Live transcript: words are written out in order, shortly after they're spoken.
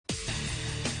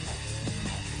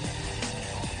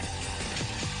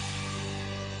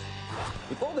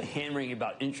With all the hand-wringing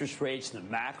about interest rates and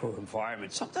the macro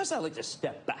environment, sometimes I like to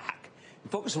step back and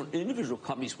focus on individual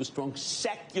companies with strong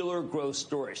secular growth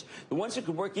stories. The ones that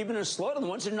could work even in a slowdown, the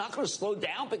ones that are not going to slow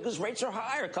down because rates are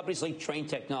higher. Companies like Trane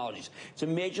Technologies. It's a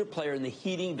major player in the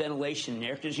heating, ventilation, and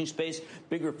air conditioning space.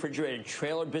 Big refrigerated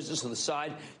trailer business on the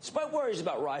side. Despite worries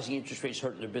about rising interest rates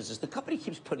hurting their business, the company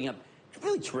keeps putting up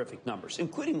really terrific numbers,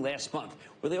 including last month,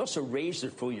 where they also raised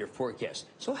their full-year forecast.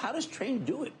 So how does Trane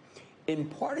do it? In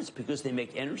part, it's because they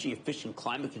make energy-efficient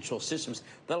climate control systems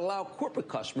that allow corporate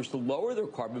customers to lower their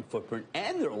carbon footprint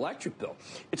and their electric bill.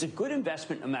 It's a good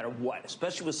investment no matter what,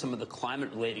 especially with some of the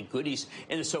climate-related goodies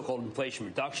in the so-called Inflation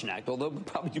Reduction Act, although we'll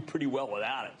probably do pretty well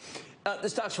without it. The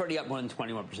stock's already up more than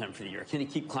 21% for the year. Can it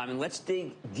keep climbing? Let's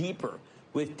dig deeper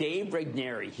with Dave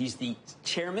Regnery. He's the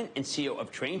chairman and CEO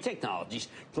of Trane Technologies,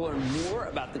 to learn more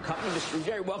about the company. Mr.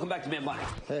 Regnery, welcome back to Man Money.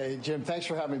 Hey, Jim, thanks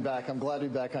for having me back. I'm glad to be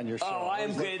back on your show. Oh, I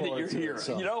am glad that you're here.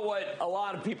 You know what? A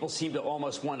lot of people seem to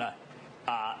almost want to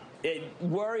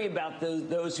worry about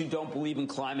those who don't believe in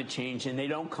climate change, and they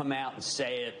don't come out and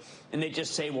say it, and they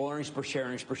just say, well, earnings per share,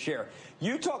 earnings per share.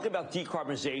 You talk about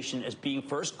decarbonization as being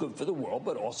first good for the world,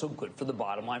 but also good for the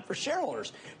bottom line for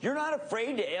shareholders. You're not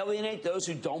afraid to alienate those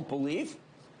who don't believe?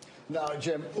 No,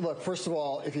 Jim, look, first of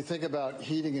all, if you think about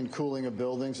heating and cooling of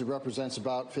buildings, it represents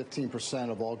about 15%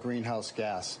 of all greenhouse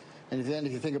gas. And then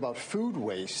if you think about food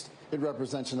waste, it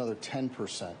represents another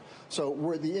 10%. So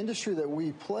where the industry that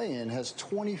we play in has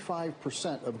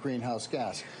 25% of greenhouse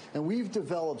gas. And we've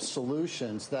developed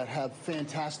solutions that have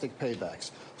fantastic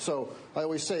paybacks. So I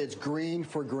always say it's green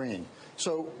for green.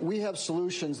 So we have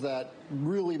solutions that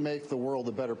really make the world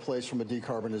a better place from a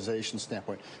decarbonization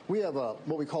standpoint. We have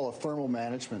what we call a thermal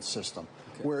management system,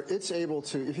 where it's able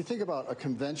to, if you think about a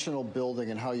conventional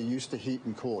building and how you used to heat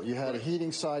and cool, you had a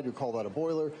heating side, we call that a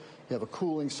boiler. You have a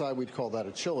cooling side, we'd call that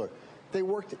a chiller. They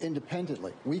worked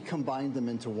independently. We combined them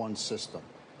into one system.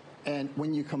 And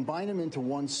when you combine them into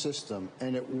one system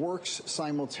and it works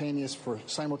simultaneous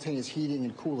heating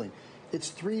and cooling, it's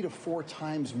 3 to 4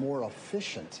 times more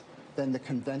efficient than the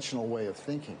conventional way of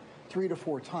thinking. 3 to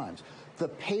 4 times. The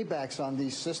paybacks on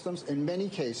these systems, in many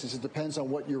cases, it depends on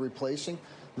what you're replacing,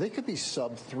 they could be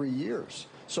sub 3 years.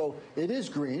 So it is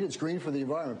green. It's green for the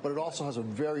environment, but it also has a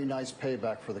very nice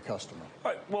payback for the customer.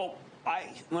 All right. Well,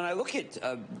 when I look at,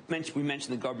 we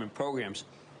mentioned the government programs,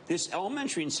 this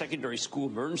elementary and secondary school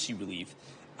emergency relief,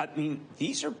 I mean,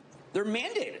 they're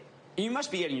mandated. You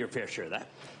must be getting your fair share of that.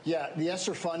 Yeah, the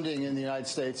ESSER funding in the United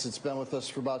States, it's been with us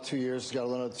for about 2 years. It's got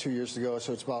another 2 years to go,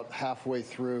 so it's about halfway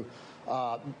through.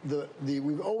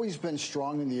 We've always been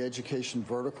strong in the education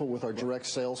vertical with our direct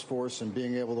sales force and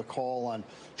being able to call on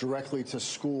directly to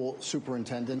school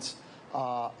superintendents.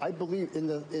 I believe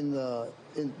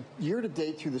in year to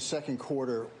date through the second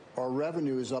quarter, our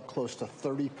revenue is up close to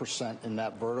 30% in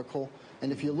that vertical.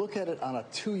 And if you look at it on a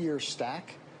 2-year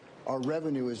stack, our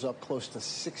revenue is up close to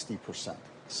 60%.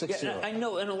 Yeah, I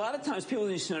know, and a lot of times people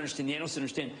need to understand, the analysts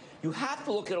understand, you have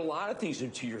to look at a lot of things in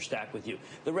a 2-year stack with you.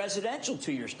 The residential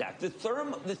 2-year stack, the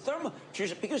thermal 2-year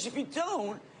stack, because if you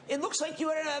don't, it looks like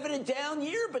you're having a down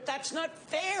year, but that's not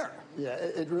fair. Yeah,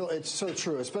 it's so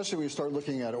true, especially when you start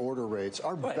looking at order rates.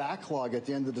 Our backlog at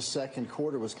the end of the second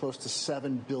quarter was close to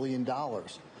 $7 billion.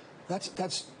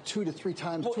 That's 2 to 3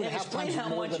 times, well, 2.5 times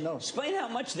more than those. Explain how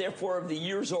much, therefore, of the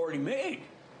year's already made.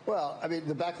 Well, I mean,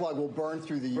 the backlog will burn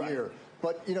through the year.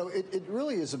 But, you know, it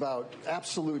really is about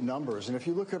absolute numbers. And if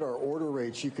you look at our order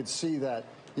rates, you could see that,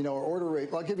 you know, our order rate,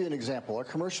 I'll give you an example. Our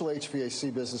commercial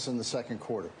HVAC business in the second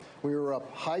quarter, we were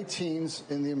up high teens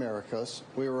in the Americas.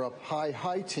 We were up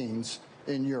high teens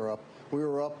in Europe. We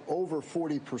were up over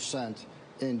 40%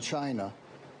 in China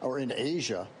or in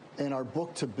Asia. And our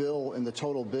book-to-bill in the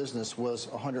total business was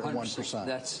 101%.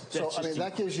 That's so, I mean,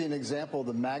 that gives you an example of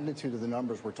the magnitude of the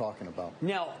numbers we're talking about.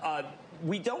 Now, I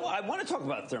want to talk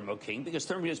about Thermo King because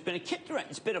Thermo has been a kicked around.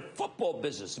 It's been a football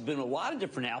business. It's been a lot of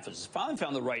different outfits. It's finally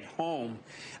found the right home.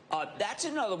 That's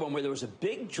another one where there was a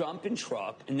big jump in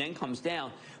truck and then comes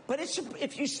down. But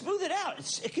if you smooth it out,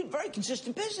 it's a very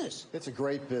consistent business. It's a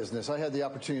great business. I had the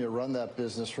opportunity to run that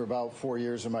business for about 4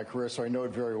 years in my career, so I know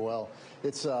it very well.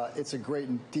 It's a great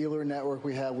dealer network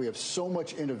we have. We have so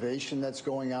much innovation that's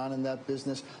going on in that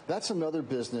business. That's another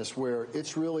business where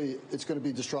it's going to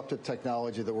be disruptive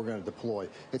technology that we're going to deploy.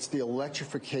 It's the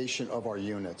electrification of our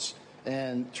units.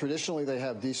 And traditionally, they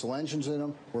have diesel engines in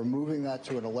them. We're moving that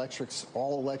to an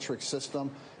all-electric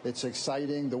system. It's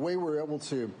exciting. The way we're able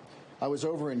to, I was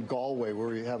over in Galway, where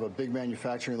we have a big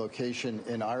manufacturing location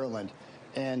in Ireland,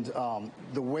 and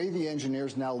the way the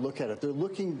engineers now look at it, they're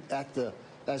looking at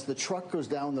as the truck goes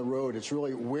down the road, it's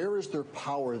really, where is there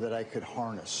power that I could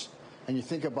harness? and you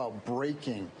think about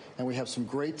braking, and we have some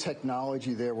great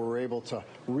technology there where we're able to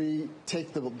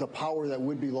take the power that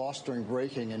would be lost during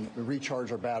braking and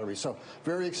recharge our batteries. So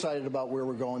very excited about where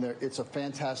we're going there. It's a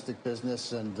fantastic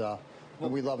business, and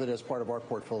we love it as part of our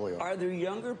portfolio. Are there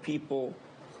younger people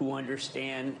who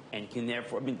understand and can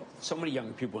therefore, I mean, so many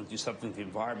younger people want to do something with the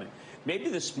environment. Maybe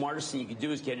the smartest thing you could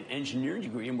do is get an engineering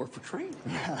degree and work for Trane.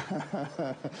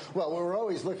 Well, we're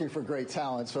always looking for great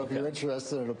talent, so if you're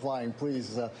interested in applying,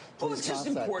 please it's just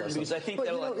important because I think but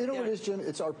you know what it is, Jim?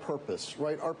 It's our purpose,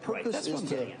 right? Our purpose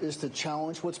is to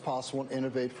challenge what's possible and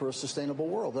innovate for a sustainable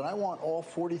world. And I want all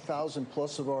 40,000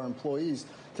 plus of our employees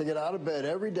to get out of bed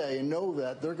every day and know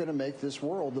that they're going to make this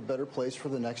world a better place for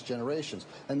the next generations.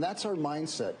 And that's our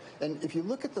mindset. And if you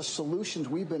look at the solutions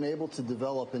we've been able to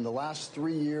develop in the last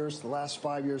 3 years, the last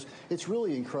 5 years, it's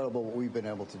really incredible what we've been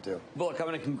able to do. But look, I'm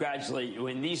going to congratulate you.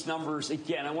 And these numbers,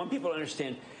 again, I want people to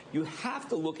understand you have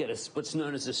to look at what's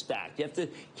known as a stack. You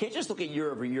can't just look at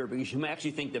year over year because you may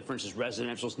actually think that, for instance,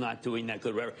 residential is not doing that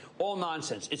good. Whatever. All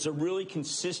nonsense. It's a really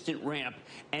consistent ramp,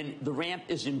 and the ramp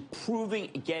is improving,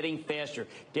 getting faster.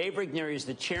 Dave Regnery is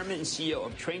the chairman and CEO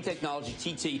of Trane Technologies,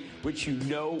 TT, which you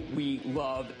know we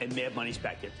love, and Mad Money's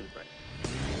back. Get to the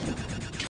break.